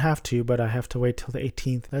now I don't have to, but I have to wait till the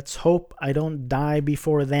 18th. Let's hope I don't die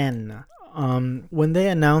before then. When they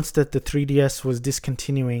announced that the 3DS was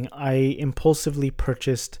discontinuing, I impulsively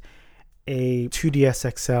purchased a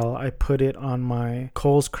 2DS XL. I put it on my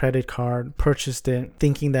Kohl's credit card, purchased it,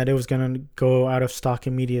 thinking that it was going to go out of stock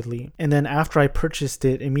immediately. And then after I purchased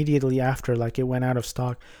it, immediately after, it went out of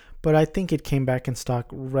stock. But I think it came back in stock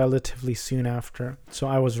relatively soon after. So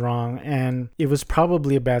I was wrong. And it was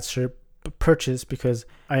probably a bad purchase because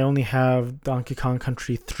I only have Donkey Kong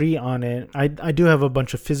Country 3 on it. I do have a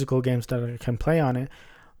bunch of physical games that I can play on it,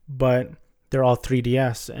 but they're all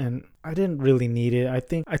 3DS and I didn't really need it. I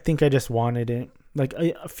think I just wanted it. Like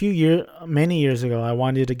many years ago, I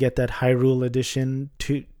wanted to get that Hyrule edition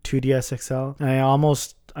 2DS XL, and I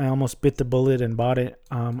almost bit the bullet and bought it.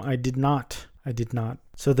 I did not.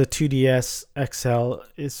 So the 2DS XL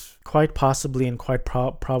is quite possibly and quite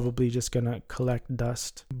probably just gonna collect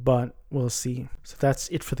dust, but we'll see. So that's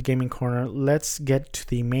it for the gaming corner. Let's get to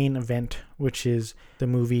the main event, which is the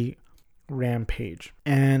movie Rampage.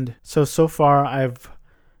 And so far I've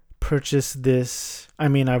purchased this.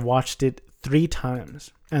 I've watched it 3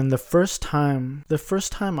 times. And the first time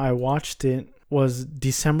I watched it was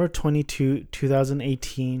December 22,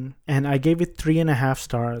 2018, and I gave it 3.5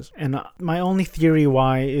 stars. And my only theory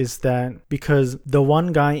why is that because the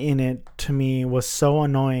one guy in it to me was so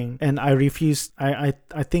annoying, and I refused. I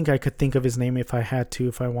think I could think of his name if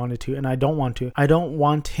I wanted to, and I don't want to. I don't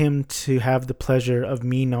want him to have the pleasure of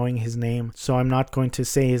me knowing his name, so I'm not going to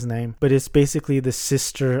say his name. But it's basically the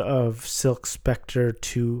sister of Silk Spectre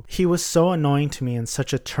 2. He was so annoying to me and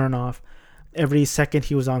such a turnoff. Every second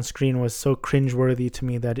he was on screen was so cringeworthy to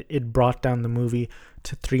me that it brought down the movie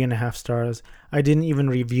to 3.5 stars. I didn't even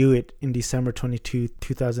review it in December 22,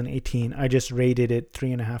 2018. I just rated it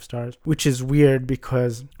 3.5 stars, which is weird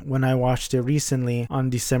because when I watched it recently on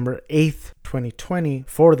December 8th, 2020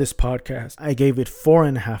 for this podcast, I gave it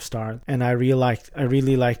 4.5 stars, and I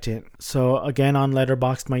really liked it. So again, on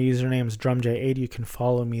Letterboxd, my username is DrumJ8. You can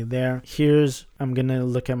follow me there. I'm gonna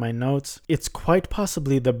look at my notes. It's quite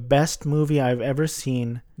possibly the best movie I've ever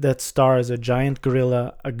seen that stars a giant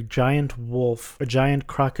gorilla, a giant wolf, a giant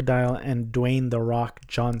crocodile, and Dwayne "The Rock"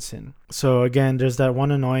 Johnson. So again, there's that one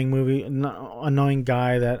annoying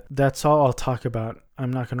guy that's all I'll talk about.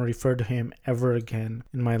 I'm not going to refer to him ever again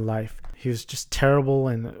in my life. He was just terrible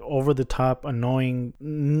and over the top, annoying,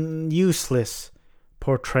 useless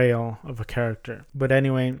portrayal of a character. But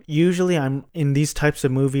anyway, usually I'm in these types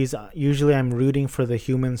of movies, I'm rooting for the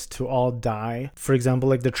humans to all die. For example,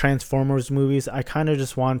 like the Transformers movies, I kind of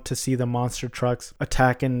just want to see the monster trucks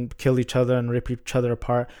attack and kill each other and rip each other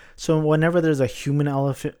apart. So whenever there's a human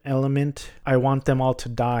element, I want them all to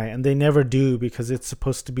die, and they never do because it's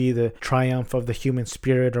supposed to be the triumph of the human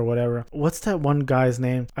spirit or whatever. What's that one guy's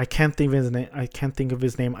name? I can't think of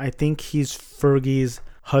his name. I think he's Fergie's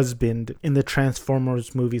husband in the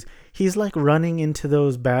Transformers movies. He's like running into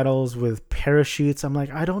those battles with parachutes. I'm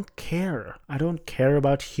like, I don't care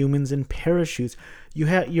about humans in parachutes.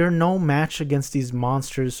 You're no match against these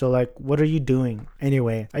monsters, so like, what are you doing?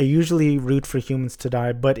 Anyway, I usually root for humans to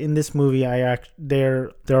die, but in this movie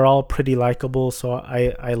they're all pretty likable, so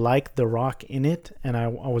I like The Rock in it, and I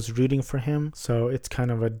was rooting for him, so it's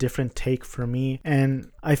kind of a different take for me. And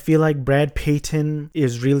I feel like Brad Payton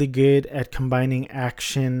is really good at combining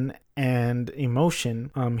action and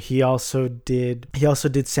emotion. He also did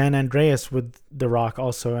San Andreas with The Rock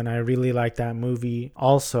also, and I really like that movie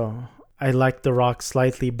also. I like The Rock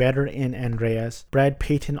slightly better in Andreas. Brad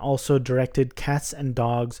Payton also directed Cats and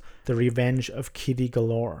Dogs, The Revenge of Kitty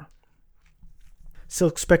Galore.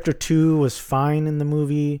 Silk Spectre 2 was fine in the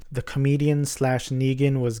movie. The comedian /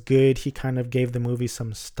 Negan was good. He kind of gave the movie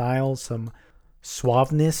some style, some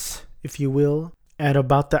suaveness, if you will. At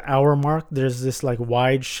about the hour mark, there's this like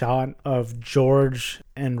wide shot of George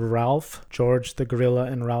the gorilla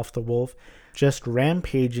and Ralph the wolf, just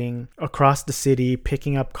rampaging across the city,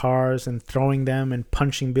 picking up cars and throwing them and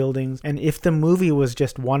punching buildings. And if the movie was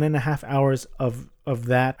just 1.5 hours of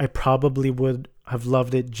that, I probably would have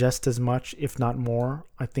loved it just as much, if not more.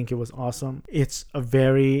 I think it was awesome. It's a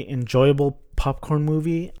very enjoyable popcorn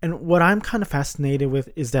movie. And what I'm kind of fascinated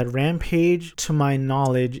with is that Rampage, to my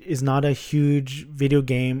knowledge, is not a huge video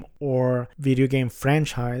game or video game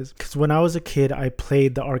franchise. Because when I was a kid, I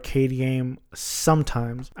played the arcade game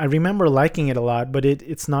sometimes. I remember liking it a lot, but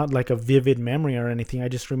it's not like a vivid memory or anything. I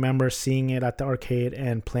just remember seeing it at the arcade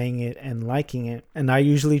and playing it and liking it. And I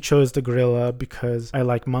usually chose the gorilla because I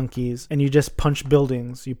like monkeys. And you just punch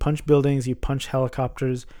buildings. You punch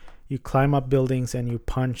helicopters. You climb up buildings and you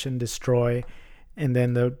punch and destroy, and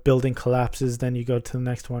then the building collapses, then you go to the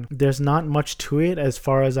next one. There's not much to it as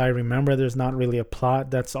far as I remember. There's not really a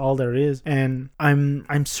plot. That's all there is. And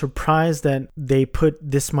I'm surprised that they put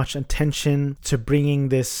this much attention to bringing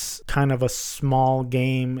this kind of a small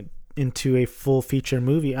game into a full feature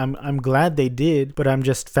movie. I'm glad they did, but I'm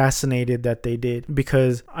just fascinated that they did,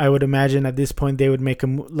 because I would imagine at this point they would make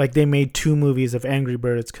they made 2 movies of Angry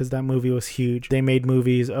Birds because that movie was huge. They made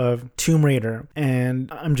movies of Tomb Raider, and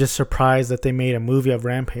I'm just surprised that they made a movie of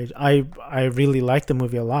Rampage. I really like the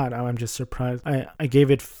movie a lot. I'm just surprised. I gave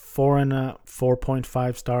it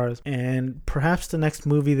 4.5 stars, and perhaps the next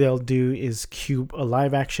movie they'll do is a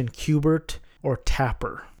live action Q*bert or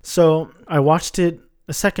Tapper. So I watched it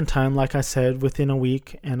a second time, like I said, within a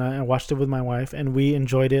week, and I watched it with my wife, and we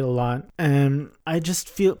enjoyed it a lot. And I just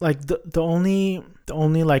feel like the only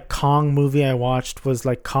like Kong movie I watched was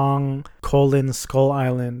like Kong: Skull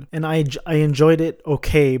Island, and I enjoyed it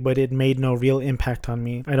okay, but it made no real impact on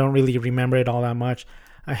me. I don't really remember it all that much.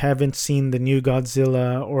 I haven't seen the new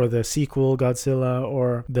Godzilla or the sequel Godzilla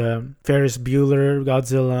or the Ferris Bueller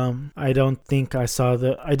Godzilla.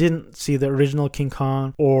 I didn't see the original King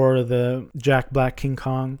Kong or the Jack Black King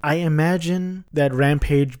Kong. I imagine that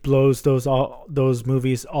Rampage blows those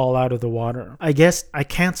movies all out of the water. I guess I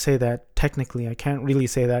can't say that. Technically, I can't really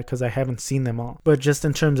say that because I haven't seen them all. But just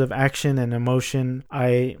in terms of action and emotion,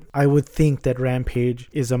 I would think that Rampage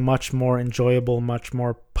is a much more enjoyable, much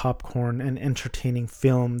more popcorn and entertaining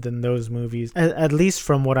film than those movies. At least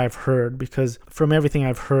from what I've heard, because from everything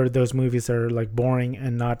I've heard, those movies are like boring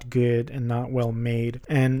and not good and not well made.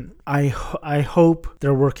 And I hope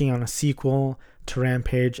they're working on a sequel to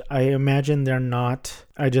Rampage. I imagine they're not.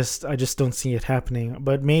 I just don't see it happening,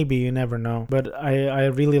 but maybe, you never know. But I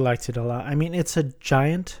really liked it a lot. I mean, it's a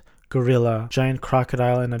giant gorilla, giant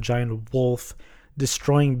crocodile, and a giant wolf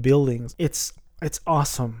destroying buildings. It's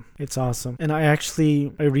awesome. It's awesome. And I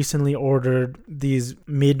recently ordered these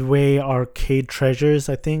Midway Arcade Treasures,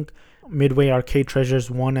 I think. Midway Arcade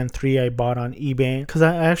Treasures 1 and 3 I bought on eBay because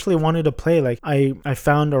I actually wanted to play. Like I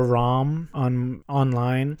found a ROM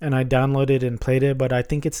online and I downloaded and played it, but I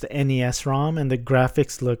think it's the NES ROM and the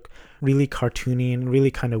graphics look really cartoony and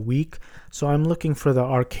really kind of weak. So I'm looking for the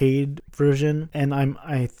arcade version, and I'm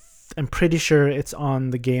pretty sure it's on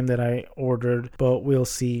the game that I ordered, but we'll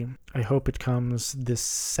see. I hope it comes this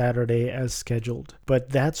Saturday as scheduled. But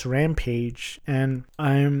that's Rampage, and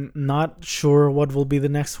I'm not sure what will be the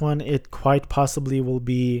next one. It quite possibly will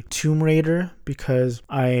be Tomb Raider, because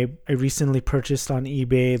I recently purchased on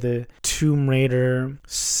eBay the Tomb Raider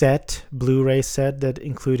set, Blu-ray set that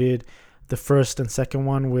included the first and second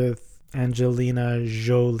one with Angelina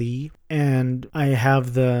Jolie, and I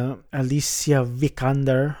have the Alicia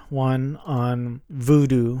Vikander one on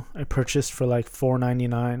Vudu. I purchased for like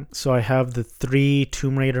 $4.99. So I have the 3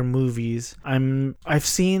 Tomb Raider movies. I've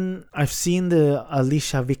seen the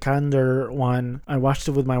Alicia Vikander one. I watched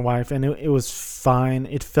it with my wife, and it was fine.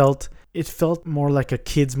 It felt more like a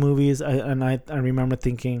kid's movies. I remember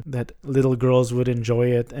thinking that little girls would enjoy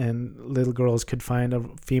it and little girls could find a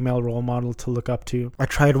female role model to look up to. I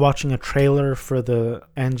tried watching a trailer for the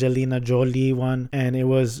Angelina Jolie one, and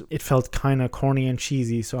it felt kind of corny and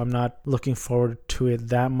cheesy, so I'm not looking forward to it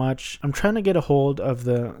that much. I'm trying to get a hold of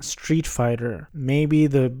the Street Fighter. Maybe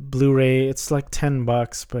the Blu-ray, it's like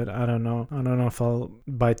 $10, but I don't know. I don't know if I'll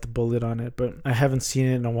bite the bullet on it, but I haven't seen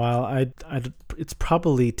it in a while. It's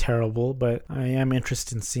probably terrible, but I am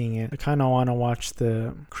interested in seeing it. I kind of want to watch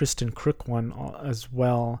the Kristen Crook one as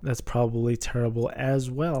well. That's probably terrible as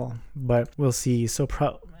well, but we'll see. So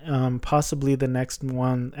possibly the next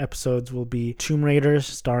episodes will be Tomb Raider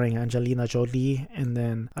starring Angelina Jolie and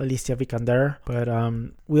then Alicia Vikander, but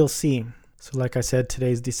we'll see. So like I said,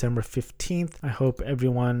 today's December 15th. I hope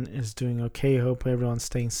everyone is doing okay. I hope everyone's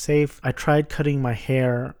staying safe. I tried cutting my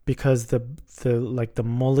hair because the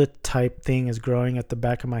mullet type thing is growing at the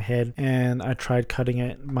back of my head, and I tried cutting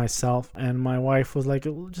it myself, and my wife was like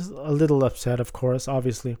just a little upset, of course,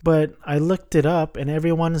 obviously. But I looked it up, and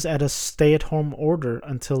everyone's at a stay-at-home order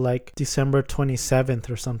until like December 27th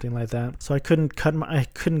or something like that. So I couldn't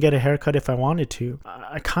get a haircut if I wanted to.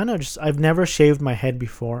 I've never shaved my head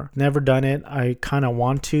before. Never done it. I kind of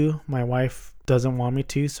want to. My wife doesn't want me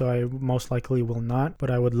to, so I most likely will not, but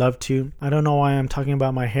I would love to. I don't know why I'm talking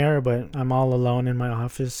about my hair, but I'm all alone in my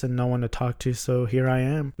office and no one to talk to, so here I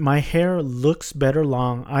am. My hair looks better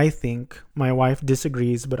long, I think. My wife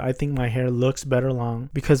disagrees, but I think my hair looks better long,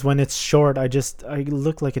 because when it's short, I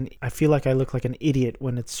feel like I look like an idiot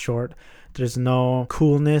when it's short. There's no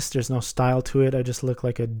coolness, there's no style to it. I just look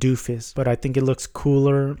like a doofus. But I think it looks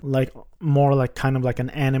cooler, more like kind of like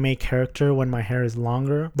an anime character when my hair is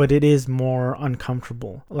longer. But it is more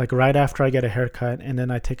uncomfortable. Like right after I get a haircut and then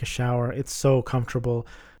I take a shower, it's so comfortable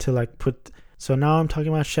to So now I'm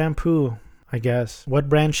talking about shampoo, I guess. What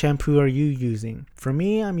brand shampoo are you using? For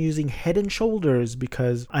me, I'm using Head & Shoulders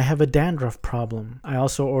because I have a dandruff problem. I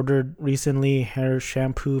also ordered recently hair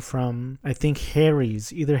shampoo from, I think,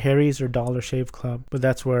 Harry's. Either Harry's or Dollar Shave Club, but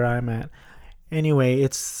that's where I'm at. Anyway,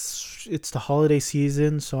 it's the holiday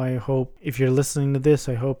season, so I hope, if you're listening to this,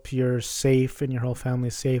 I hope you're safe and your whole family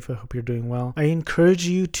is safe. I hope you're doing well. I encourage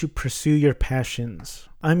you to pursue your passions.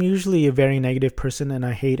 I'm usually a very negative person and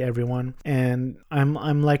I hate everyone, and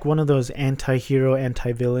I'm like one of those anti-hero,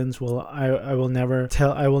 anti-villains. Well, I will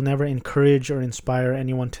never encourage or inspire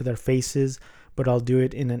anyone to their faces, but I'll do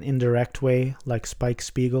it in an indirect way, like Spike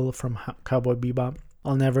Spiegel from Cowboy Bebop.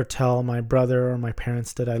 I'll never tell my brother or my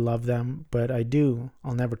parents that I love them, but I do.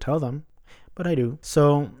 I'll never tell them, but I do.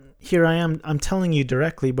 So here I am. I'm telling you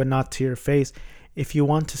directly, but not to your face. If you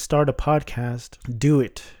want to start a podcast, do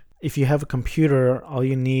it. If you have a computer, all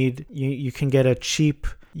you need, you can get a cheap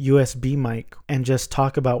USB mic and just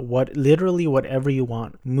talk about literally whatever you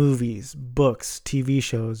want. Movies, books, TV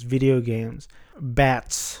shows, video games,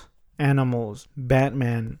 bats, animals,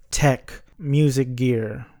 Batman, tech, music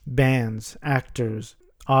gear, bands, actors,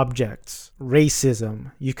 objects,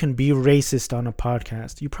 racism. You can be racist on a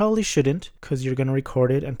podcast. You probably shouldn't, because you're going to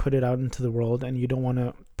record it and put it out into the world, and you don't want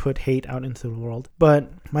to put hate out into the world.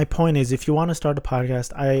 But my point is, if you want to start a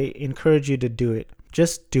podcast, I encourage you to do it.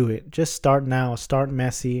 Just do it. Just start now. Start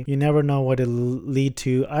messy. You never know what it'll lead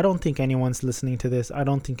to. I don't think anyone's listening to this. I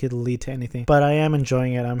don't think it'll lead to anything. But I am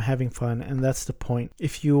enjoying it. I'm having fun, and that's the point.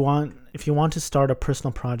 If you want to start a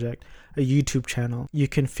personal project, a YouTube channel, you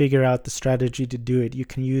can figure out the strategy to do it. You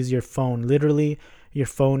can use your phone. Literally, your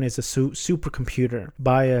phone is a supercomputer.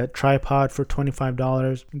 Buy a tripod for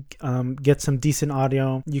 $25. Get some decent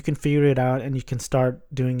audio. You can figure it out, and you can start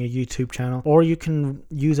doing a YouTube channel. Or you can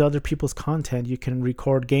use other people's content. You can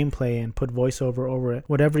record gameplay and put voiceover over it.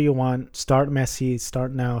 Whatever you want. Start messy.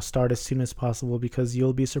 Start now. Start as soon as possible, because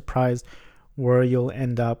you'll be surprised where you'll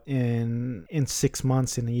end up in 6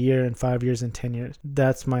 months, in a year, in 5 years, in 10 years.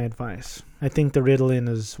 That's my advice. I think the Ritalin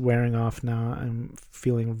is wearing off now. I'm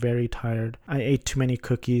feeling very tired. I ate too many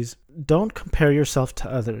cookies. Don't compare yourself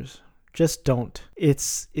to others. Just don't.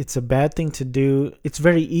 It's a bad thing to do. It's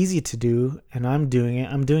very easy to do, and I'm doing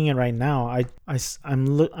it. I'm doing it right now.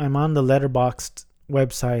 I'm on the Letterboxd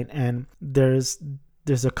website, and there's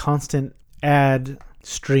a constant ad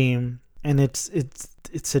stream, and it's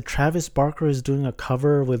a Travis Barker is doing a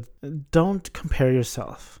cover with. Don't compare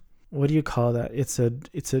yourself. What do you call that? It's a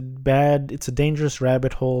dangerous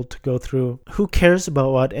rabbit hole to go through. Who cares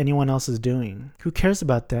about what anyone else is doing? Who cares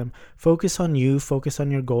about them? Focus on you, focus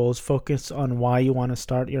on your goals, focus on why you want to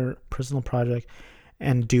start your personal project,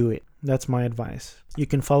 and do it. That's my advice. You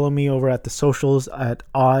can follow me over at the socials at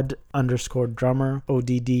odd_drummer,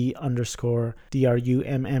 ODD_DRUMMER.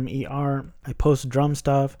 I post drum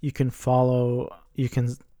stuff. You can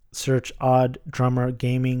search Odd Drummer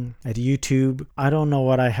Gaming at YouTube. I don't know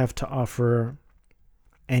what I have to offer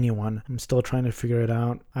anyone. I'm still trying to figure it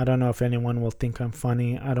out. I don't know if anyone will think I'm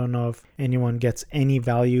funny. I don't know if anyone gets any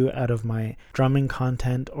value out of my drumming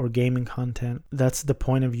content or gaming content. That's the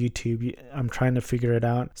point of YouTube. I'm trying to figure it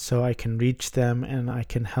out so I can reach them and I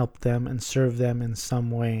can help them and serve them in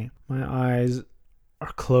some way. My eyes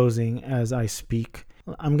are closing as I speak.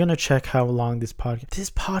 I'm going to check how long this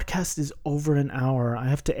podcast is over an hour. I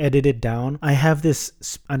have to edit it down. I have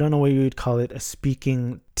this, I don't know what you would call it, a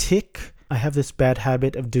speaking tick. I have this bad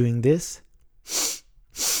habit of doing this.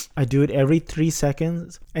 I do it every 3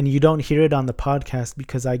 seconds, and you don't hear it on the podcast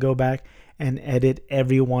because I go back and edit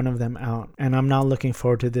every one of them out. And I'm not looking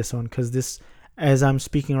forward to this one, because this, as I'm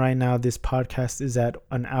speaking right now, this podcast is at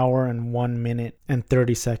 1 hour and 1 minute and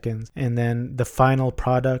 30 seconds. And then the final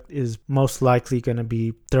product is most likely going to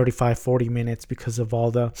be 35-40 minutes because of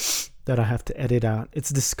all the that I have to edit out. It's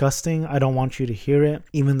disgusting. I don't want you to hear it,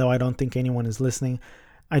 even though I don't think anyone is listening.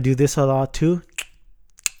 I do this a lot too.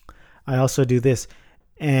 I also do this.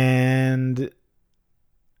 And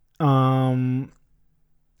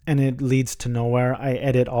it leads to nowhere. I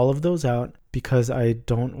edit all of those out because I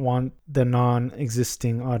don't want the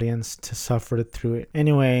non-existing audience to suffer through it.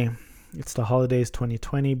 Anyway, it's the holidays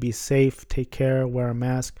 2020. Be safe, take care, wear a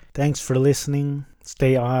mask. Thanks for listening.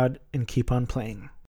 Stay odd and keep on playing.